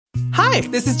Hi,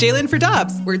 this is Jalen for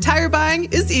Dobbs, where tire buying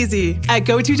is easy. At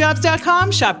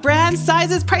GoToDobbs.com, shop brands,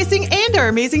 sizes, pricing, and our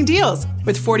amazing deals.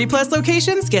 With 40-plus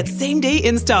locations, get same-day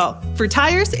install. For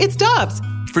tires, it's Dobbs.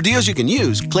 For deals you can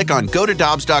use, click on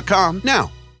GoToDobbs.com now.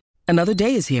 Another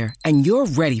day is here, and you're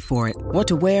ready for it. What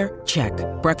to wear? Check.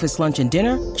 Breakfast, lunch, and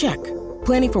dinner? Check.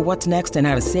 Planning for what's next and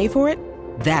how to save for it?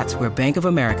 That's where Bank of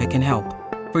America can help.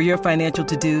 For your financial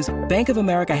to-dos, Bank of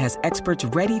America has experts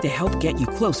ready to help get you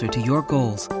closer to your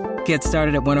goals. Get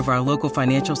started at one of our local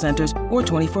financial centers or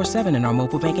 24/7 in our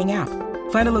mobile banking app.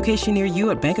 Find a location near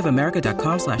you at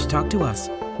bankofamerica.com/talktous.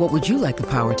 What would you like the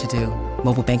power to do?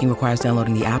 Mobile banking requires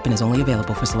downloading the app and is only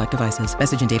available for select devices.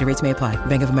 Message and data rates may apply.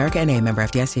 Bank of America N.A., member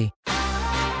FDIC.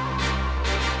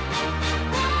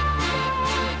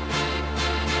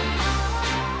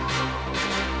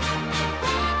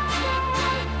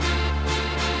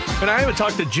 And I haven't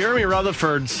talked to Jeremy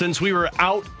Rutherford since we were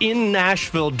out in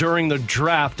Nashville during the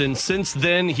draft. And since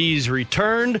then, he's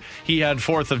returned. He had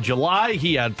 4th of July.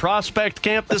 He had prospect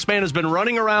camp. This man has been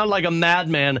running around like a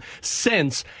madman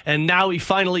since. And now he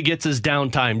finally gets his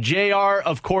downtime. JR,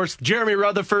 of course, Jeremy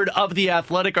Rutherford of The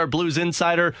Athletic, our Blues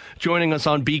insider, joining us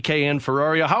on BK and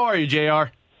Ferrario. How are you,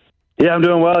 JR? Yeah, I'm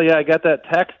doing well. Yeah, I got that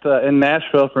text in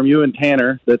Nashville from you and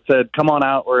Tanner that said, come on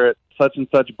out, we're at such and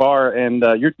such bar, and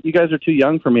you guys are too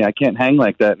young for me. I can't hang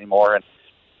like that anymore. And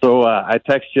so I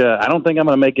text you, I don't think I'm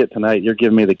going to make it tonight. You're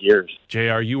giving me the gears.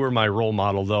 JR, you were my role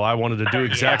model, though. I wanted to do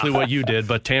exactly what you did,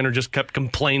 but Tanner just kept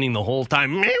complaining the whole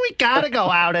time. Man, we got to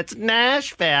go out. It's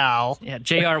Nashville. Yeah,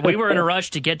 JR, we were in a rush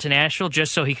to get to Nashville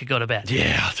just so he could go to bed.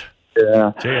 Yeah.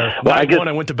 JR. Well,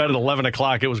 I went to bed at 11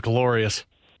 o'clock. It was glorious.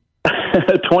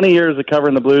 20 years of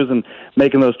covering the Blues and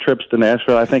making those trips to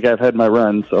Nashville. I think I've had my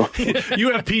run. So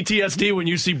you have PTSD when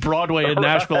you see Broadway in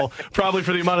Nashville, probably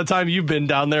for the amount of time you've been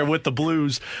down there with the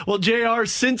Blues. Well, JR,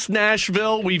 since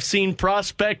Nashville, we've seen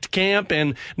prospect camp,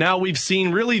 and now we've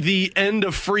seen really the end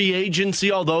of free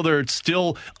agency, although they're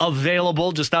still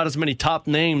available, just not as many top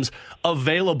names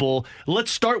available. Let's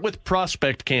start with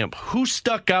prospect camp. Who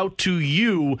stuck out to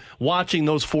you watching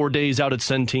those 4 days out at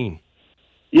Centene?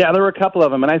 Yeah, there were a couple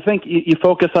of them, and I think you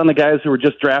focus on the guys who were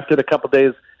just drafted a couple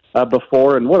days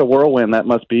before, and what a whirlwind that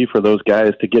must be for those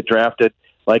guys to get drafted,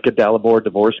 like a Dalibor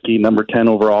Dvorsky, number 10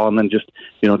 overall, and then just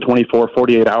 24,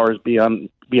 48 hours be on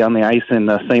the ice in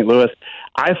St. Louis.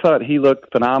 I thought he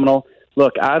looked phenomenal.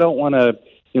 Look, I don't want to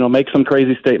make some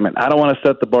crazy statement. I don't want to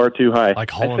set the bar too high.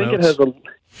 Like I think it has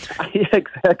yeah,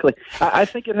 exactly. I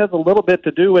think it has a little bit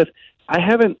to do with I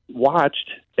haven't watched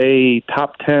a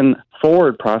top 10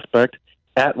 forward prospect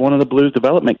at one of the Blues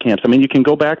development camps. I mean, you can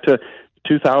go back to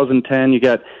 2010. You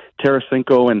got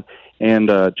Tarasenko and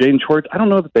Jaden Schwartz. I don't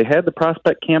know that they had the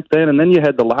prospect camp then, and then you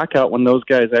had the lockout when those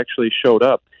guys actually showed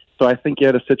up. So I think you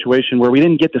had a situation where we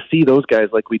didn't get to see those guys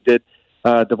like we did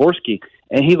Dvorsky,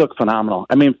 and he looked phenomenal.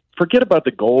 I mean, forget about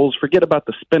the goals, forget about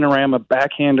the spinorama,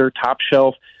 backhander, top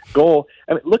shelf goal.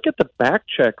 I mean, look at the back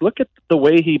check. Look at the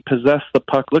way he possessed the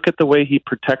puck. Look at the way he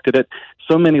protected it.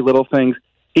 So many little things.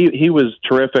 He was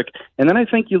terrific. And then I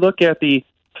think you look at the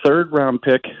third-round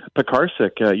pick,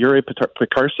 Pekarsik, Yuri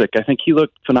Pekarsik. I think he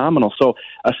looked phenomenal. So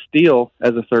a steal as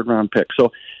a third-round pick.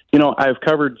 So, I've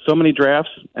covered so many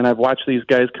drafts, and I've watched these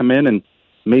guys come in, and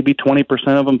maybe 20%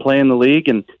 of them play in the league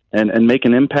and make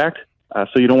an impact.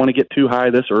 So you don't want to get too high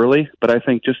this early. But I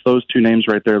think just those two names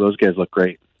right there, those guys look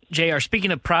great. JR,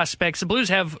 speaking of prospects, the Blues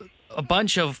have a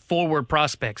bunch of forward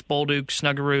prospects, Bolduc,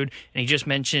 Snuggerud, and he just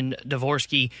mentioned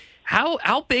Dvorsky.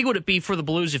 How big would it be for the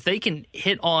Blues if they can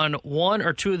hit on one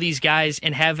or two of these guys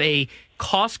and have a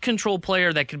cost control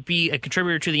player that could be a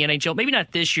contributor to the NHL? Maybe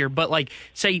not this year, but like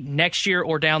say next year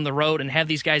or down the road, and have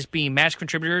these guys be match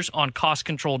contributors on cost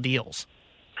control deals.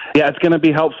 Yeah, it's going to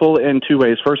be helpful in two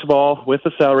ways. First of all, with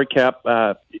the salary cap,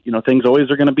 things always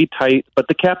are going to be tight, but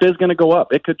the cap is going to go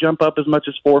up. It could jump up as much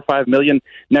as $4 or $5 million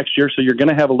next year, so you're going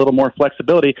to have a little more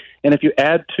flexibility. And if you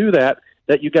add to that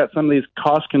you got some of these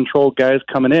cost control guys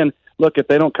coming in, look, if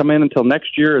they don't come in until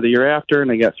next year or the year after, and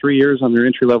they got 3 years on their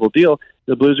entry-level deal,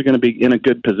 the Blues are going to be in a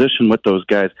good position with those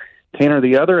guys. Tanner,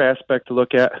 the other aspect to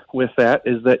look at with that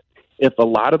is that if a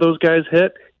lot of those guys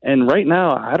hit, and right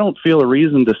now I don't feel a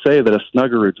reason to say that a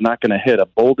Snuggerud's not going to hit, a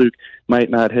Bolduc might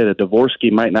not hit, a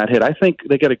Dvorsky might not hit. I think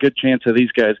they got a good chance of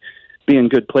these guys being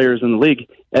good players in the league.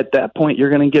 At that point, you're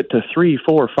going to get to 3,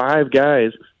 4, 5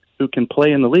 guys who can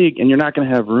play in the league, and you're not going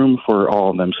to have room for all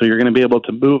of them. So you're going to be able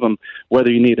to move them, whether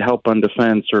you need help on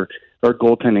defense or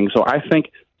goaltending. So I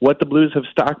think what the Blues have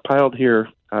stockpiled here,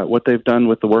 what they've done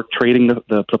with the work, trading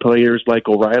the players like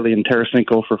O'Reilly and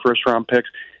Tarasenko for first-round picks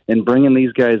and bringing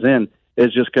these guys in,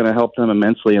 is just going to help them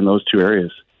immensely in those two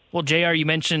areas. Well, JR, you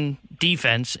mentioned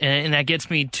defense, and that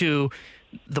gets me to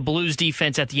the Blues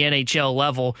defense at the NHL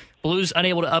level. Blues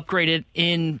unable to upgrade it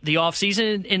in the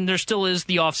offseason, and there still is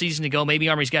the offseason to go. Maybe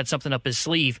Army's got something up his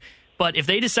sleeve. But if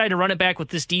they decide to run it back with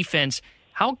this defense,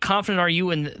 how confident are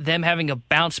you in them having a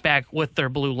bounce back with their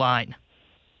blue line?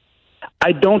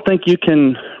 I don't think you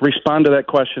can respond to that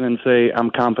question and say,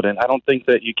 I'm confident. I don't think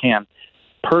that you can.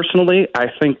 Personally, I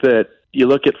think that you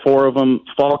look at four of them.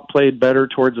 Falk played better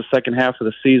towards the second half of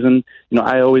the season.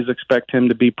 I always expect him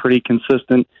to be pretty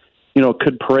consistent.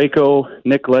 Could Parayko,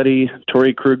 Nick Leddy,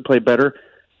 Torrey Krug play better?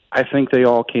 I think they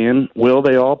all can. Will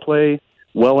they all play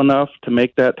well enough to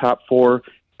make that top four?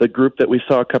 The group that we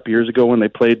saw a couple years ago when they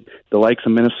played the likes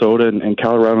of Minnesota and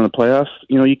Colorado in the playoffs,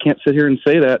 you can't sit here and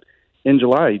say that in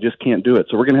July. You just can't do it.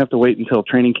 So we're going to have to wait until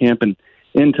training camp and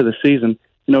into the season.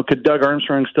 Could Doug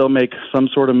Armstrong still make some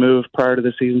sort of move prior to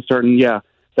the season starting? Yeah,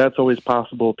 that's always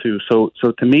possible too. So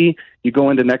to me, you go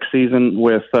into next season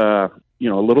with a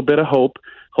little bit of hope,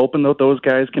 hoping that those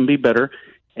guys can be better.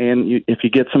 And if you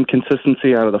get some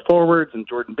consistency out of the forwards and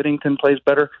Jordan Binnington plays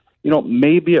better,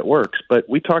 maybe it works. But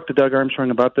we talked to Doug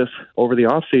Armstrong about this over the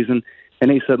offseason,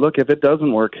 and he said, look, if it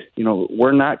doesn't work,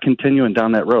 we're not continuing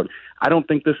down that road. I don't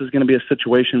think this is going to be a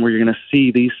situation where you're going to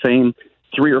see these same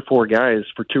 3 or 4 guys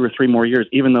for 2 or 3 more years,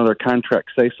 even though their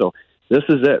contracts say so. This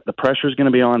is it. The pressure is going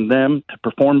to be on them to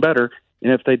perform better.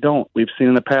 And if they don't, we've seen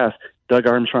in the past, Doug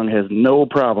Armstrong has no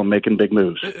problem making big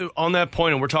moves. On that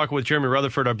point, and we're talking with Jeremy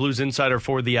Rutherford, our Blues insider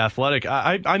for The Athletic,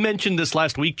 I mentioned this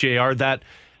last week, JR, that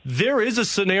there is a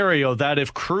scenario that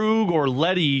if Krug or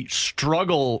Leddy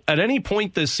struggle at any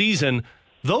point this season,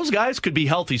 those guys could be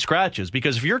healthy scratches,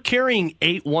 because if you're carrying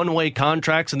 8 one-way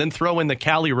contracts and then throw in the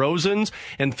Cali Rosens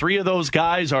and 3 of those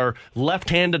guys are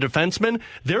left-handed defensemen,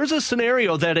 there's a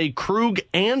scenario that a Krug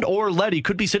and or Leddy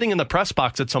could be sitting in the press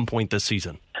box at some point this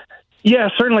season. Yeah,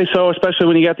 certainly so, especially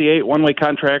when you got the 8 one-way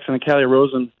contracts and the Cali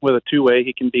Rosen with a 2-way,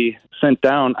 he can be sent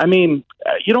down. I mean,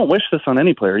 you don't wish this on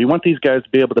any player. You want these guys to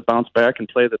be able to bounce back and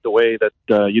play the way that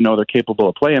they're capable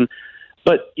of playing.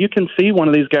 But you can see one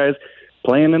of these guys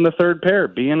playing in the third pair,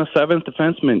 being a 7th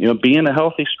defenseman, being a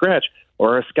healthy stretch,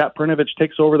 or Scott Pernovich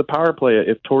takes over the power play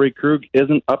if Torrey Krug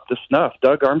isn't up to snuff.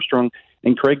 Doug Armstrong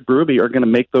and Craig Berube are going to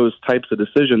make those types of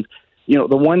decisions.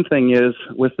 The one thing is,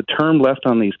 with the term left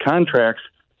on these contracts,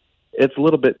 it's a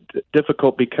little bit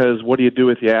difficult, because what do you do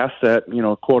with the asset,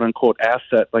 quote-unquote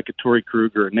asset, like a Torrey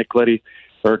Krug or a Nick Leddy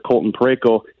or a Colton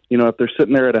Parayko? If they're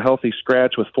sitting there at a healthy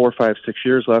scratch with 4, 5, 6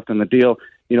 years left in the deal,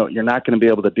 you're not going to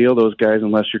be able to deal those guys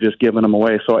unless you're just giving them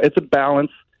away. So it's a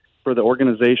balance for the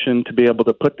organization to be able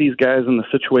to put these guys in the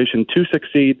situation to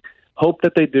succeed, hope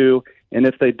that they do, and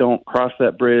if they don't, cross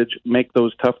that bridge, make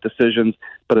those tough decisions.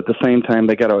 But at the same time,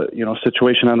 they got a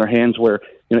situation on their hands where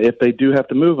if they do have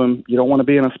to move them, you don't want to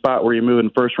be in a spot where you're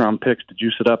moving first-round picks to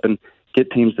juice it up and get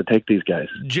teams to take these guys.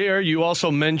 JR, you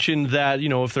also mentioned that,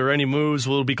 if there are any moves,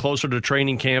 we'll be closer to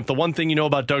training camp. The one thing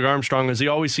about Doug Armstrong is he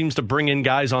always seems to bring in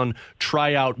guys on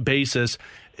tryout basis.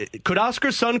 Could Oscar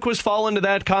Sundqvist fall into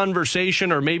that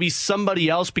conversation, or maybe somebody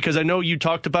else? Because I know you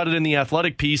talked about it in the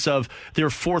Athletic piece of their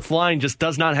fourth line just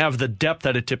does not have the depth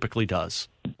that it typically does.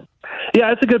 Yeah,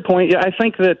 that's a good point. Yeah, I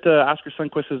think that Oscar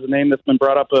Sundqvist is a name that's been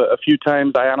brought up a few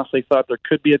times. I honestly thought there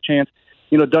could be a chance.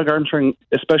 Doug Armstrong,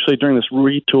 especially during this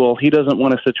retool, he doesn't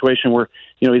want a situation where,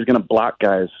 he's going to block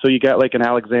guys. So you got like an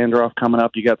Alexandrov coming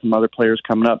up. You got some other players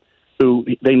coming up who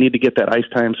they need to get that ice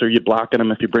time. So you're blocking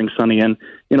them if you bring Sonny in,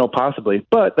 possibly.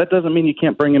 But that doesn't mean you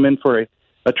can't bring him in for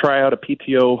a tryout, a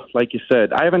PTO, like you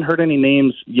said. I haven't heard any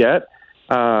names yet.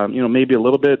 Maybe a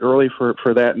little bit early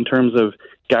for that in terms of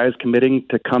guys committing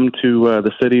to come to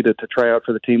the city to try out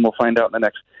for the team. We'll find out in the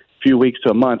next few weeks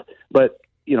to a month. But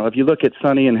if you look at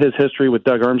Sonny and his history with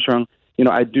Doug Armstrong,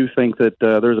 I do think that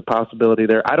there's a possibility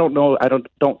there. I don't know. I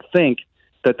don't think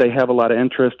that they have a lot of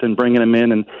interest in bringing him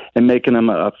in and making him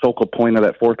a focal point of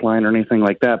that fourth line or anything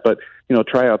like that. But,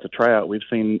 tryout to tryout, we've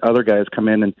seen other guys come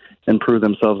in and prove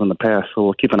themselves in the past. So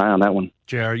we'll keep an eye on that one.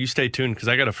 JR, you stay tuned, because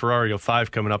I got a Ferrari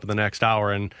 05 coming up in the next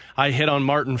hour, and I hit on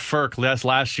Martin Firk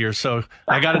last year. So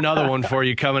I got another one for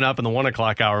you coming up in the 1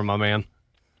 o'clock hour, my man.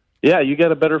 Yeah, you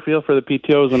got a better feel for the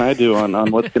PTOs than I do on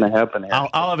what's going to happen here.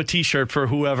 I'll have a T-shirt for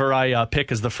whoever I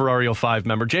pick as the Ferrari 05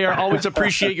 member. JR, always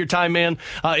appreciate your time, man.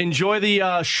 Enjoy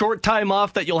the short time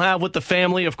off that you'll have with the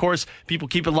family. Of course, people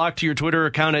keep it locked to your Twitter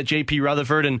account at JP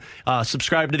Rutherford, and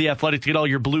subscribe to The Athletic to get all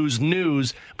your Blues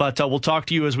news. But we'll talk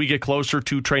to you as we get closer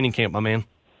to training camp, my man.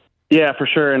 Yeah, for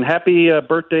sure. And happy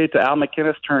birthday to Al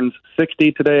McInnes. Turns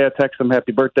 60 today. I texted him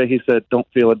happy birthday. He said, don't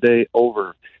feel a day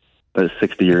over. But he's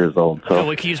 60 years old. So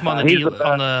we can use him on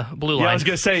the blue line. Yeah, I was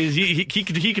going to say, he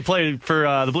could play for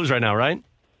the Blues right now, right?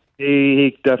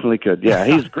 He definitely could. Yeah,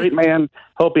 he's a great man.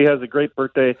 Hope he has a great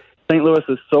birthday. St. Louis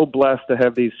is so blessed to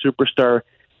have these superstar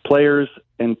players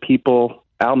and people.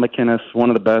 Al McInnes, one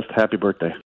of the best. Happy birthday.